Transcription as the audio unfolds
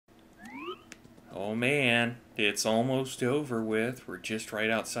Oh man, it's almost over with. We're just right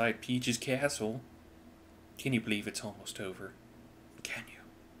outside Peach's castle. Can you believe it's almost over? Can you?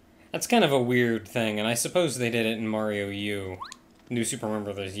 That's kind of a weird thing, and I suppose they did it in Mario U. New Super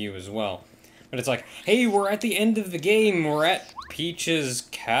Mario Bros. U as well. But it's like, hey, we're at the end of the game. We're at Peach's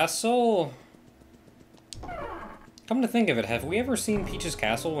castle? Come to think of it, have we ever seen Peach's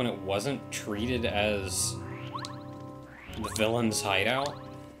castle when it wasn't treated as the villain's hideout?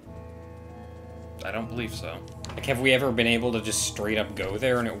 I don't believe so. Like, have we ever been able to just straight up go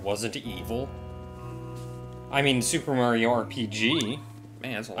there and it wasn't evil? I mean, Super Mario RPG,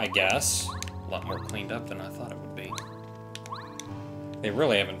 Man, it's I guess. a lot more cleaned up than I thought it would be. They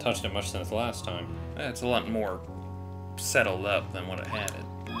really haven't touched it much since last time. It's a lot more settled up than what it had it.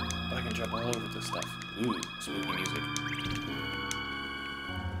 But I can jump all over this stuff. Ooh, spooky music.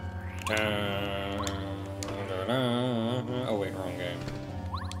 Oh wait, wrong game.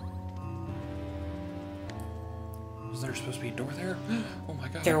 Was there supposed to be a door there? Oh my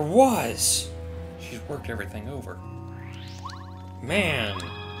god. There was! She's worked everything over. Man.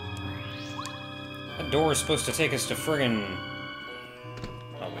 That door is supposed to take us to friggin'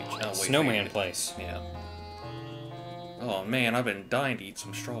 Snowman Place. Yeah. Oh man, I've been dying to eat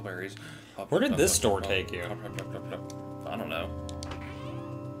some strawberries. Where did this door take you? I don't know.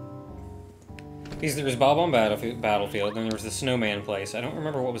 Because there was Bob on Battlefield, and there was the Snowman Place. I don't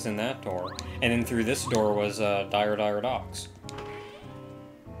remember what was in that door. And then through this door was Dire Dire Docks.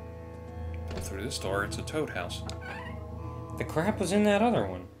 Well, through this door, it's a Toad house. The crap was in that other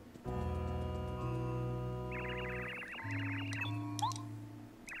one.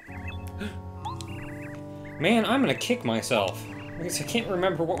 Man, I'm gonna kick myself. Because I can't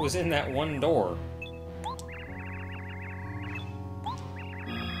remember what was in that one door.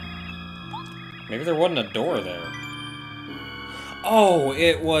 Maybe there wasn't a door there. Oh,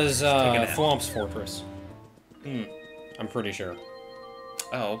 it was Thwomp's Fortress. I'm pretty sure.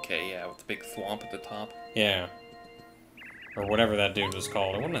 Oh, okay, yeah, with the big thwomp at the top. Yeah. Or whatever that dude was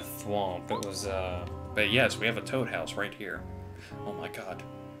called. It wasn't a Thwomp, it was, But yes, we have a Toad house right here. Oh my god.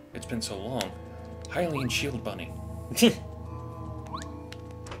 It's been so long. Hylian Shield Bunny.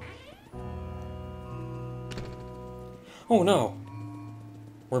 Oh no!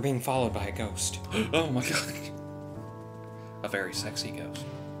 We're being followed by a ghost. Oh my god. A very sexy ghost.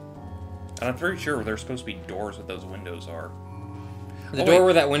 And I'm pretty sure there's supposed to be doors that those windows are. The door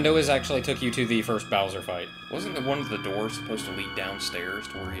where that window is actually took you to the first Bowser fight. Wasn't the one of the doors supposed to lead downstairs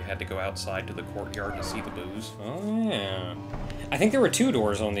to where you had to go outside to the courtyard to see the booze? Oh, yeah. I think there were two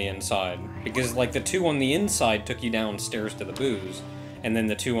doors on the inside, because, like, the two on the inside took you downstairs to the booze, and then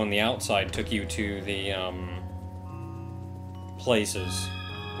the two on the outside took you to the, places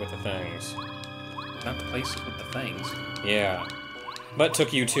with the things. Not the places with the things. Yeah. But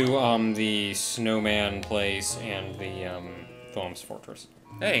took you to, the Snowman Place and the, Thwomp's Fortress.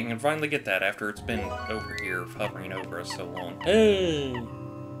 Hey, you can finally get that after it's been over here, hovering over us so long. Hey!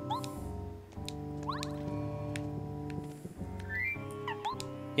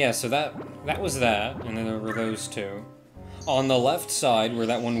 Yeah, so that was that, and then there were those two. On the left side, where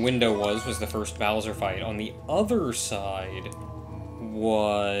that one window was the first Bowser fight. On the other side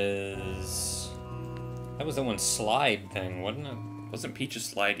was... That was the one slide thing, wasn't it? Wasn't Peach's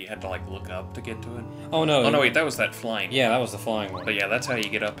slide you had to, like, look up to get to it? Oh, no. Oh, no, wait, that was that flying. Yeah, that was the flying one. But yeah, that's how you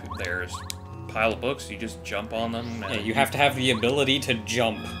get up there, is pile of books, you just jump on them. And yeah, you have to have the ability to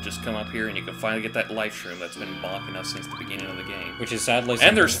jump. Just come up here and you can finally get that life shroom that's been blocking us since the beginning of the game. Which is sadly...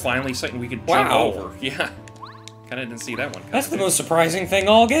 And there's finally something we could jump over. Yeah. Kinda didn't see that one coming. That's the most surprising thing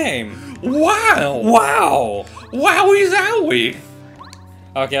all game. Wow! Wow! Wowie zowie!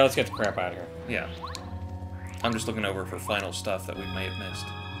 Okay, let's get the crap out of here. Yeah. I'm just looking over for final stuff that we may have missed.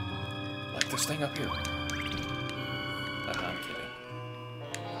 Like this thing up here. I'm kidding.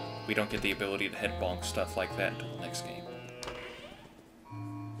 We don't get the ability to head bonk stuff like that until the next game.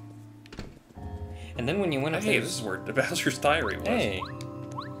 And then when you went up Hey, there... this is where the Bowser's Diary was. Hey.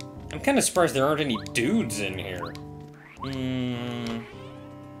 I'm kind of surprised there aren't any dudes in here.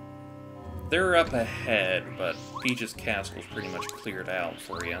 They're up ahead, but Peach's Castle's pretty much cleared out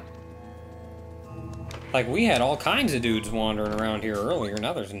for you. Like, we had all kinds of dudes wandering around here earlier,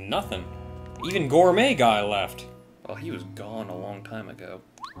 now there's nothing. Even Gourmet Guy left. Well, he was gone a long time ago.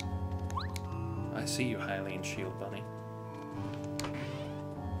 I see you, Hylian Shield Bunny.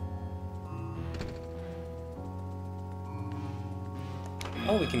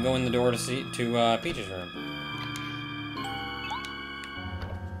 Oh, we can go in the door to Peach's room.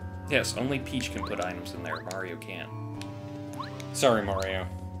 Yes, only Peach can put items in there. Mario can't. Sorry, Mario.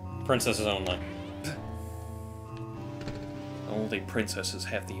 Princesses only. Only princesses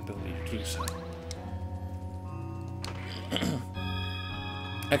have the ability to do so.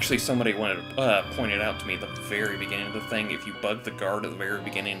 Actually, somebody pointed out to me at the very beginning of the thing, if you bug the guard at the very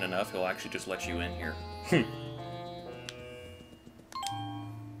beginning enough, he'll actually just let you in here.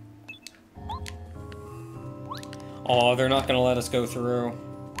 Oh, they're not gonna let us go through.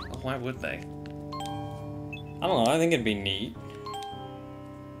 Why would they? I don't know, I think it'd be neat.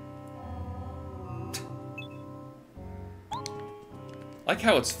 Like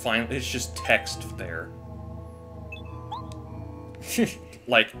how it's just text there.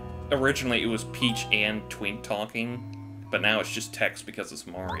 Like, originally it was Peach and Twink talking, but now it's just text because it's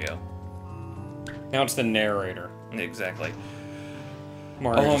Mario. Now it's the narrator. Exactly.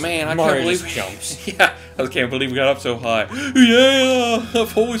 Mario man, I Mario can't just believe jumps. Yeah, I can't believe we got up so high. Yeah,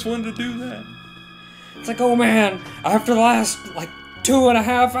 I've always wanted to do that. It's like, oh man, after the last, like,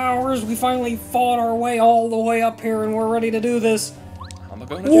 2.5 hours, we finally fought our way all the way up here and we're ready to do this. I'm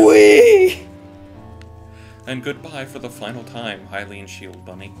gonna do it. Whee! And goodbye for the final time, Hylian Shield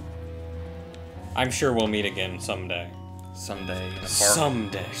Bunny. I'm sure we'll meet again someday. Someday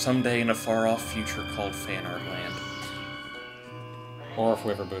in a far-off future called Fan Art Land. Or if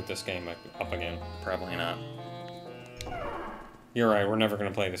we ever boot this game up again. Probably not. You're right, we're never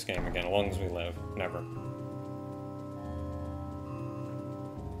gonna play this game again, as long as we live. Never.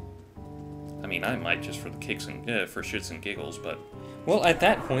 I mean, I might just for the kicks and for shits and giggles, but well, at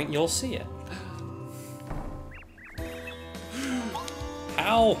that point, you'll see it.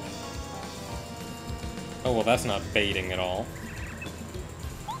 Ow! Oh, well, that's not baiting at all.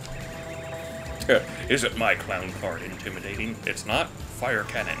 Isn't my clown card intimidating? It's not. Fire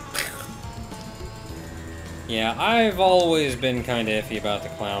cannon. Yeah, I've always been kind of iffy about the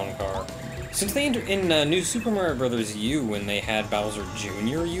clown car. Since they in New Super Mario Bros. U, when they had Bowser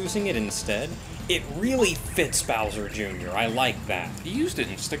Jr. using it instead, it really fits Bowser Jr. I like that. He used it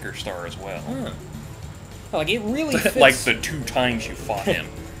in Sticker Star as well. Huh. Like, it really fits... like the 2 times you fought him.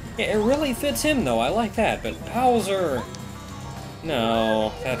 Yeah, it really fits him, though. I like that. But Bowser...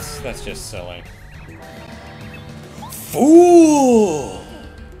 No, that's just silly. Fool!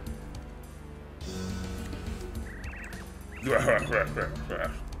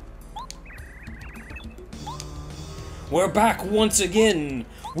 We're back once again.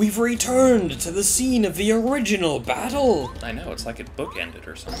 We've returned to the scene of the original battle. I know, it's like it bookended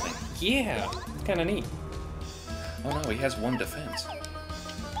or something. Yeah, kind of neat. Oh no, he has 1 defense.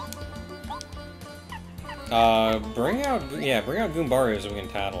 Bring out Goombario so we can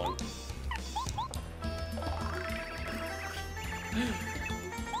tattle him.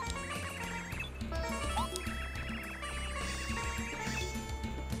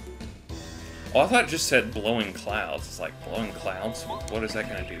 Oh, I thought it just said blowing clouds. It's like, blowing clouds? What is that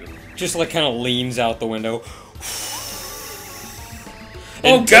gonna do? Just like kind of leans out the window.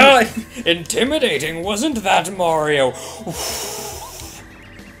 Oh god! Intimidating, wasn't that, Mario?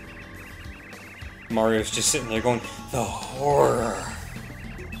 Mario's just sitting there going, the horror.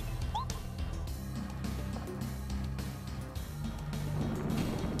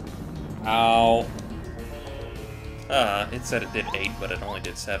 Ow. It said it did 8, but it only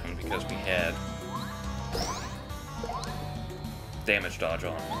did 7 because we had damage dodge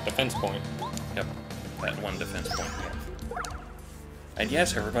on. Defense point. Yep, that 1 defense point. And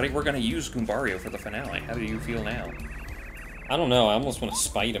yes, everybody, we're gonna use Goombario for the finale. How do you feel now? I don't know, I almost want to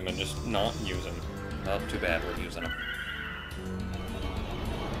spite him and just not use him. Oh, too bad we're using him.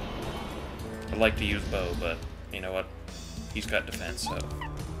 I'd like to use Bo, but you know what? He's got defense, so...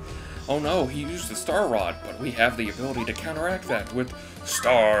 Oh no, he used the Star Rod, but we have the ability to counteract that with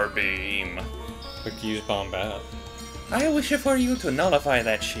Star Beam. We could use Bombette. I wish for you to nullify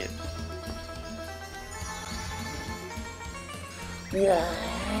that shit.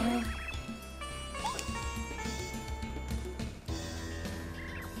 Yeah.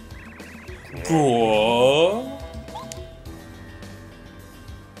 Cool.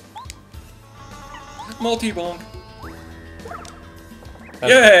 Multi-bonk.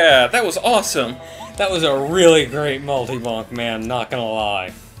 Yeah, that was awesome. That was a really great multi-bonk, man, not gonna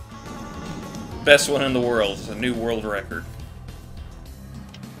lie. Best one in the world. It's a new world record.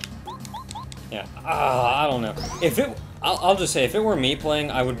 Yeah, I don't know. If it, I'll just say, if it were me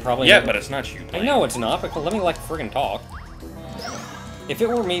playing, I would probably... Yeah, but it's not you playing. I know it's not, but let me, like, friggin' talk. If it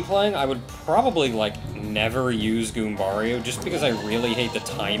were me playing, I would probably, like, never use Goombario, just because I really hate the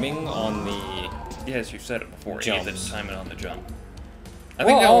timing on the... Yes, you've said it before. Jumps. You hate the timing on the jump.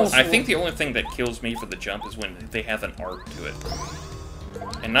 I think the only thing that kills me for the jump is when they have an arc to it.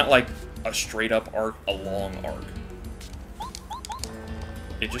 And not like a straight up arc, a long arc.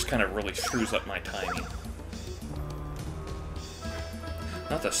 It just kind of really screws up my timing.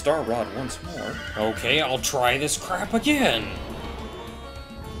 Not the Star Rod once more. Okay, I'll try this crap again.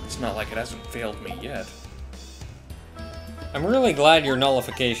 It's not like it hasn't failed me yet. I'm really glad your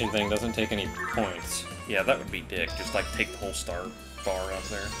nullification thing doesn't take any points. Yeah, that would be dick. Just like take the whole star bar up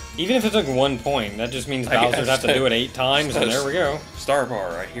there. Even if it took 1 point, that just means I Bowser'd guess have to do it 8 times, and there we go. Star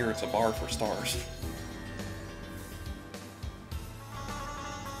bar. I hear it's a bar for stars.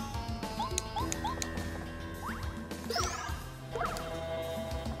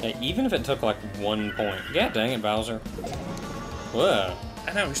 Yeah, even if it took like 1 point. Yeah, dang it, Bowser. Whoa.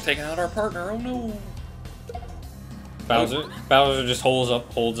 I know, he's taking out our partner. Oh no. Bowser just holds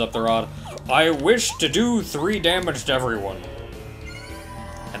up the rod. I wish to do 3 damage to everyone.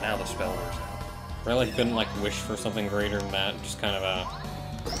 And now the spell wears out. Really, he couldn't like wish for something greater than that. Just kind of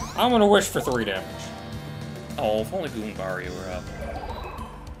I'm gonna wish for 3 damage. Oh, if only Goombario were up.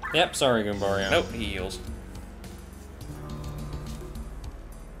 Yep, sorry, Goombario. Nope, he heals.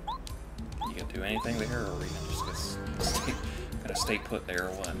 You can do anything there, or we can just gotta stay put there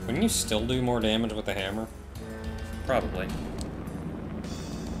or what? Wouldn't you still do more damage with the hammer? Probably.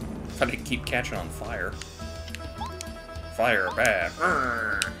 If I didn't keep catching on fire. Fire back.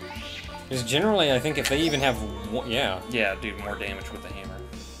 Because generally, I think if they even have yeah, do more damage with the hammer.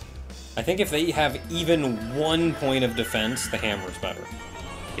 I think if they have even 1 point of defense, the hammer's better.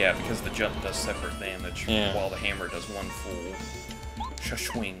 Yeah, because the jump does separate damage, Yeah. while the hammer does one full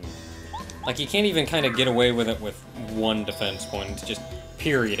swing. Like, you can't even kind of get away with it with 1 defense point. It's just,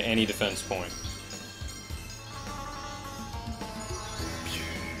 period, any defense point.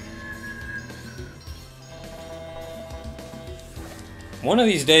 One of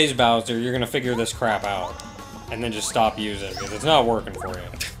these days, Bowser, you're gonna figure this crap out. And then just stop using it, because it's not working for you.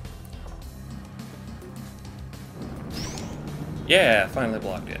 Yeah, finally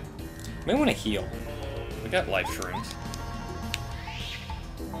blocked it. May want to heal. We got life shrooms.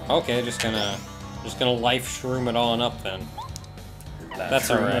 Okay, just gonna life shroom it on up then. That's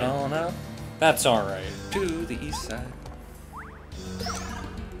Shroom alright. it on up That's alright. to the east side.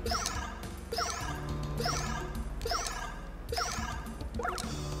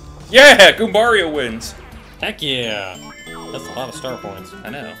 Yeah, Goombario wins. Heck yeah! That's a lot of star points. I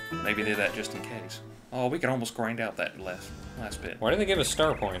know. Maybe did that just in case. Oh, we can almost grind out that last bit. Why do they give us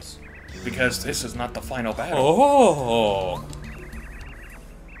star points? Because this is not the final battle. Oh!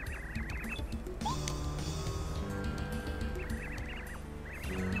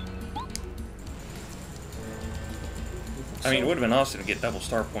 I mean, it would have been awesome to get double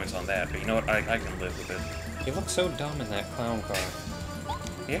star points on that, but you know what? I can live with it. He looks so dumb in that clown car.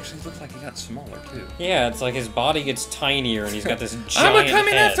 He actually looks like he got smaller, too. Yeah, it's like his body gets tinier and he's got this giant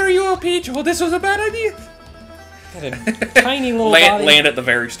coming head. after you, Peach! Oh, this was a bad idea! Got a tiny little body. Land at the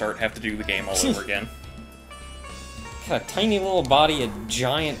very start, have to do the game all over again. Got a tiny little body, a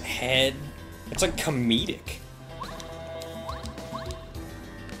giant head. It's like comedic.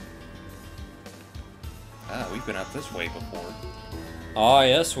 Ah, we've been up this way before. Ah,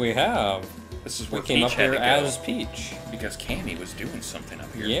 yes, we have. This is We where came Peach up had here to go. as Peach. Because Cammy was doing something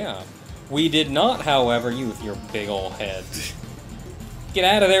up here. Yeah. We did not, however, you with your big ol' head. Get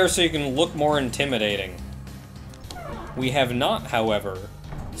out of there so you can look more intimidating. We have not, however,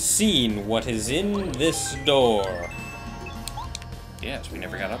 seen what is in this door. Yes, we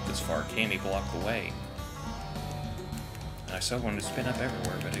never got up this far. Cammy blocked the way. And I so wanted to spin up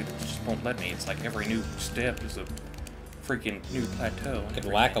everywhere, but it just won't let me. It's like every new step is a freaking new plateau. Could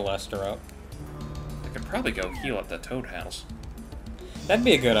lackluster up. I could probably go heal at the Toad House. That'd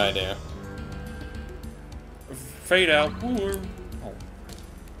be a good idea. Fade out. Oh.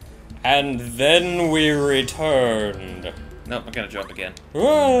 And then we returned. Nope, I gotta jump again.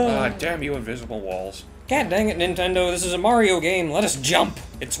 Ah, Damn you, invisible walls. God dang it, Nintendo, this is a Mario game. Let us jump.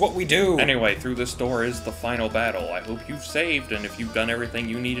 It's what we do. Anyway, through this door is the final battle. I hope you've saved and if you've done everything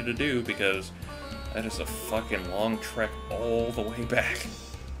you needed to do, because that is a fucking long trek all the way back.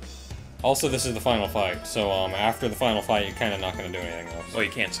 Also, this is the final fight, so after the final fight, you're kind of not going to do anything else. Well, you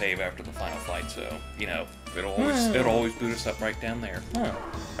can't save after the final fight, so, you know, it'll always boot us up right down there.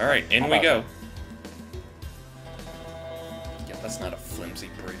 Alright, in we go. Yeah, that's not a flimsy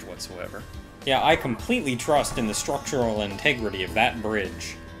bridge whatsoever. Yeah, I completely trust in the structural integrity of that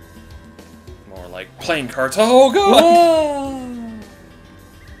bridge. More like playing cards. Oh, God!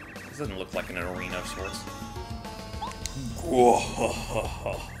 This doesn't look like an arena of sorts.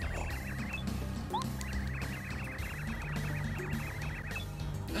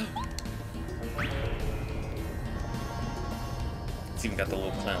 It's even got the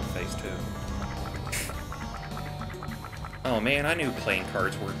little clown face, too. Oh man, I knew playing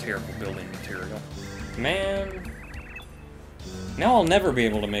cards were terrible building material. Man. Now I'll never be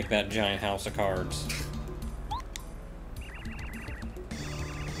able to make that giant house of cards.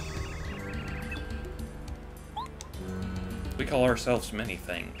 We call ourselves many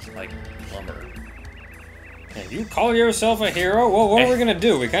things, like plumber. Hey, you call yourself a hero? Well, what are we gonna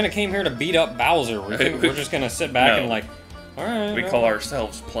do? We kind of came here to beat up Bowser. We're just gonna sit back and like, alright. We call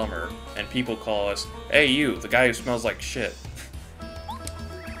ourselves plumber, and people call us, hey you, the guy who smells like shit.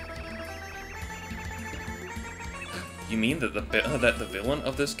 You mean that the villain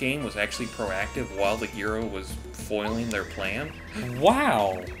of this game was actually proactive while the hero was foiling their plan?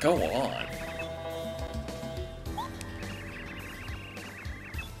 Wow! Go on.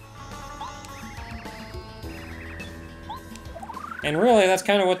 And really, that's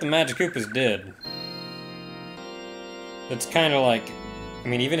kind of what the Magic Koopas did. It's kind of like, I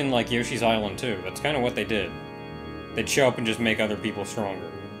mean, even in like Yoshi's Island too, that's kind of what they did. They'd show up and just make other people stronger.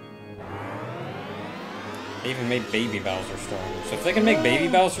 They even made Baby Bowser stronger. So if they can make Baby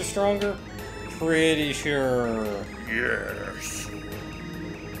Bowser stronger, pretty sure... Yes.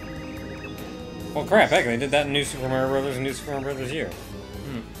 Well, crap, heck, they did that in New Super Mario Bros. And New Super Mario Bros. U.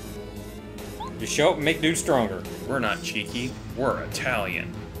 Just show up and make dudes stronger. We're not cheeky, we're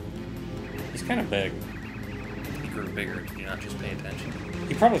Italian. He's kind of big. He grew bigger, did you not just pay attention?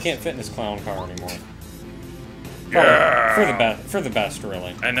 He probably can't fit in his clown car anymore. Yeah. For the best,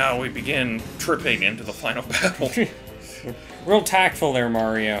 really. And now we begin tripping into the final battle. Real tactful there,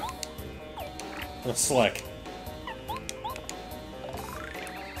 Mario. Real slick.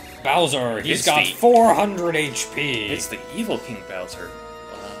 Bowser, he's got 400 HP. It's the evil King Bowser.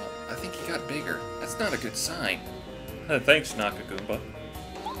 I think he got bigger. That's not a good sign. Thanks, Nakagoomba.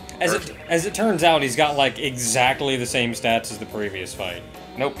 As it turns out, he's got like exactly the same stats as the previous fight.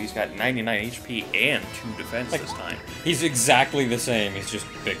 Nope, he's got 99 HP and 2 defense Like, this time. He's exactly the same, he's just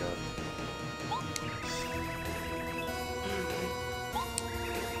bigger.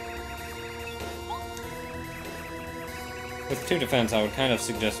 With 2 defense, I would kind of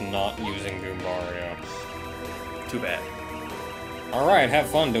suggest not using Goombario. Too bad. Alright, have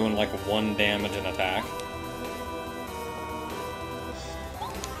fun doing like 1 damage and attack.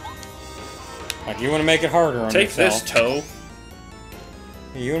 Like, you want to make it harder on Take yourself. this, Toe.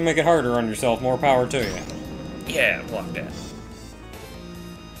 You want to make it harder on yourself, more power to you. Yeah, block that.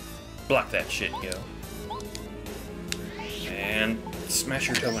 Block that shit, yo. And smash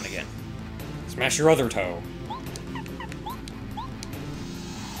your toe in again. Smash your other toe.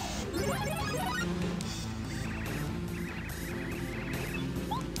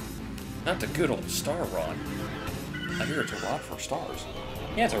 Not the good old star rod. I hear it's a rod for stars.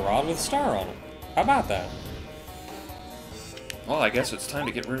 Yeah, it's a rod with a star on it. How about that? Well, I guess it's time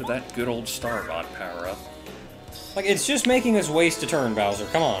to get rid of that good old star rod power-up. Like, it's just making us waste a turn, Bowser.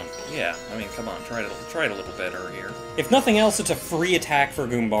 Come on. Yeah, I mean, come on, try it a little better here. If nothing else, it's a free attack for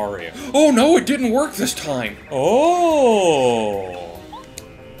Goombario. Oh no, it didn't work this time! Oh!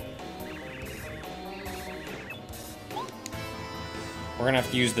 We're gonna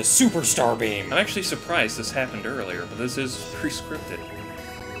have to use the Super Star Beam. I'm actually surprised this happened earlier, but this is pre-scripted.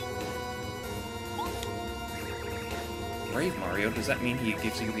 Brave Mario, does that mean he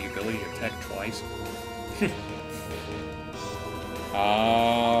gives you the ability to attack twice?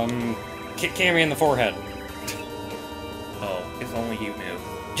 Kick Cammy in the forehead. Oh, if only you knew.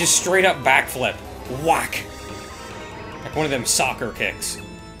 Just straight up backflip. Whack! Like one of them soccer kicks.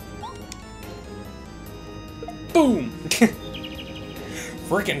 Boom!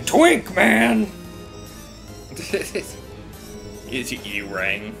 Freaking twink, man! Is it you,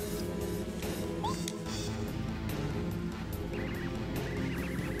 Rang?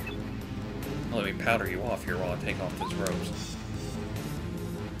 Let me powder you off here while I take off this rose.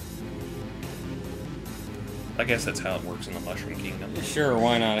 I guess that's how it works in the Mushroom Kingdom. Sure,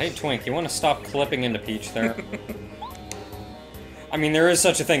 why not? Hey, Twink, you want to stop clipping into Peach there? I mean, there is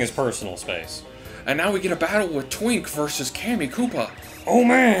such a thing as personal space. And now we get a battle with Twink versus Kammy Koopa. Oh,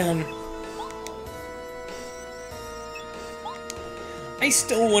 man! I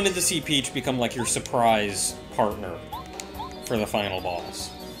still wanted to see Peach become, like, your surprise partner for the final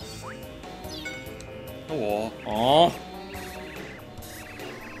boss. Oh, Aww.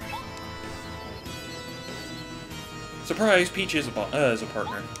 surprise! Peach is a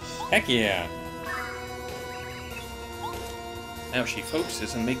partner. Heck yeah. Now she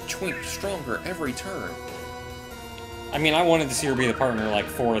focuses and make Twink stronger every turn. I mean, I wanted to see her be the partner, like,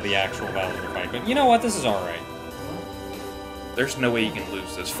 for the actual Bowser fight, but you know what? This is alright. There's no way you can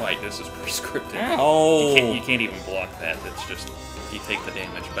lose this fight. This is pre-scripted. Ow! You can't even block that. That's just, you take the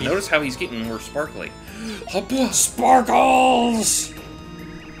damage. But notice how he's getting more sparkly. Hoppa! Sparkles!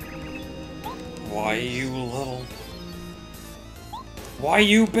 Why, you little... Why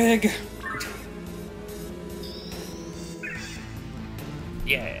you big?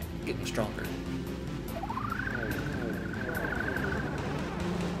 Yeah, getting stronger.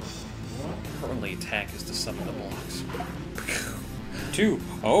 Her only attack is to summon the blocks. 2.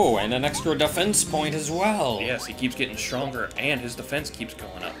 Oh, and an extra defense point as well. Yes, he keeps getting stronger, and his defense keeps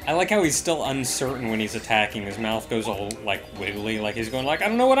going up. I like how he's still uncertain when he's attacking. His mouth goes all, like, wiggly, like he's going like, I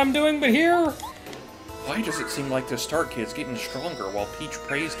don't know what I'm doing, but here! Why does it seem like the Star Kid's getting stronger while Peach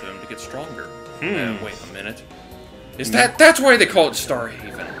prays to him to get stronger? Wait a minute. That's why they call it Star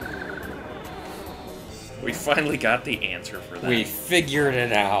Haven. We finally got the answer for that. We figured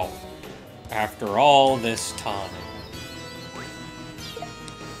it out. After all this time.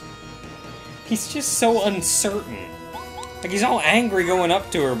 He's just so uncertain. Like, he's all angry going up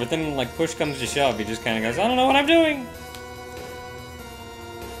to her, but then, like, push comes to shove, he just kind of goes, I don't know what I'm doing!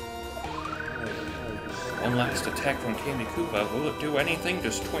 One last attack from Kammy Koopa. Will it do anything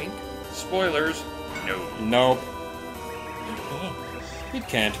to Twink? Spoilers. No. Nope. It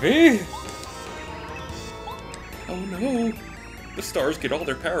can't be. Oh no. The stars get all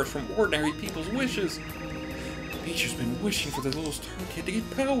their powers from ordinary people's wishes. Peach has been wishing for the little Star Kid to get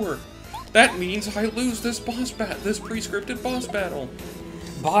power. That means I lose this this pre-scripted boss battle.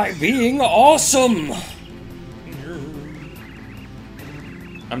 By being awesome!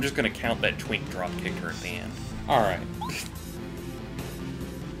 I'm just gonna count that Twink drop kicked her at the end. Alright.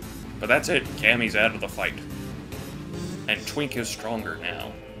 But that's it. Cammy's out of the fight. And Twink is stronger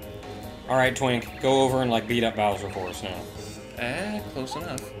now. Alright, Twink, go over and, like, beat up Bowser for us now. Close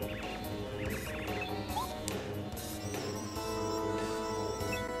enough.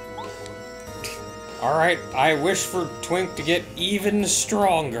 Alright, I wish for Twink to get even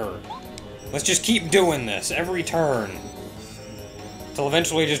stronger. Let's just keep doing this, every turn. Till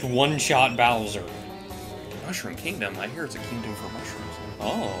eventually just one-shot Bowser. Mushroom Kingdom? I hear it's a kingdom for mushrooms.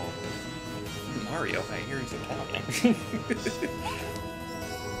 Oh. Mario, I hear he's Italian.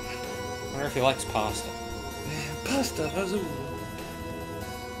 I wonder if he likes pasta. Pasta Azul.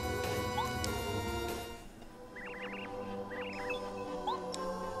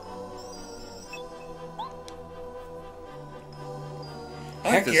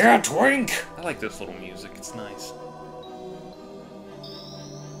 Heck yeah, Twink! I like this little music, it's nice.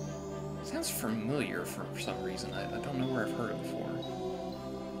 Sounds familiar for some reason. I don't know where I've heard it before.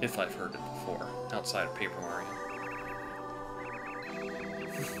 If I've heard it before, outside of Paper Mario.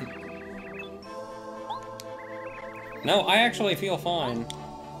 No, I actually feel fine.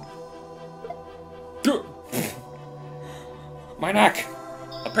 My neck!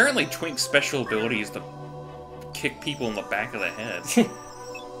 Apparently Twink's special ability is to kick people in the back of the head.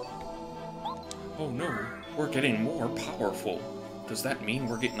 Oh no, we're getting more powerful. Does that mean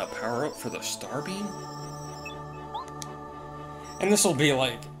we're getting a power-up for the Star Beam? And this'll be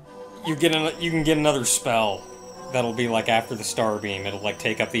like, you can get another spell that'll be like after the Star Beam. It'll like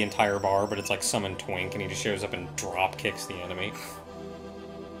take up the entire bar, but it's like summon Twink, and he just shows up and drop kicks the enemy.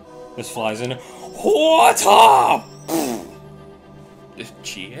 This flies in. What up? Is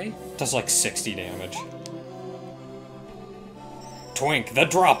GA? Does like 60 damage. Twink, the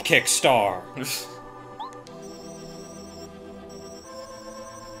drop kick star.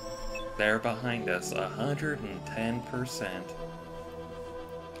 They're behind us, 110%.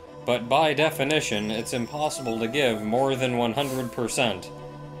 But by definition, it's impossible to give more than 100%.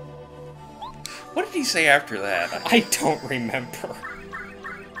 What did he say after that? I don't remember.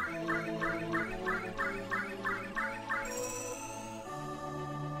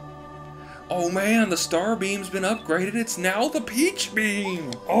 Oh man, the Star Beam's been upgraded. It's now the Peach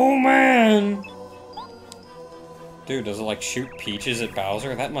Beam. Oh man! Dude, does it like shoot peaches at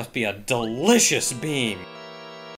Bowser? That must be a delicious beam.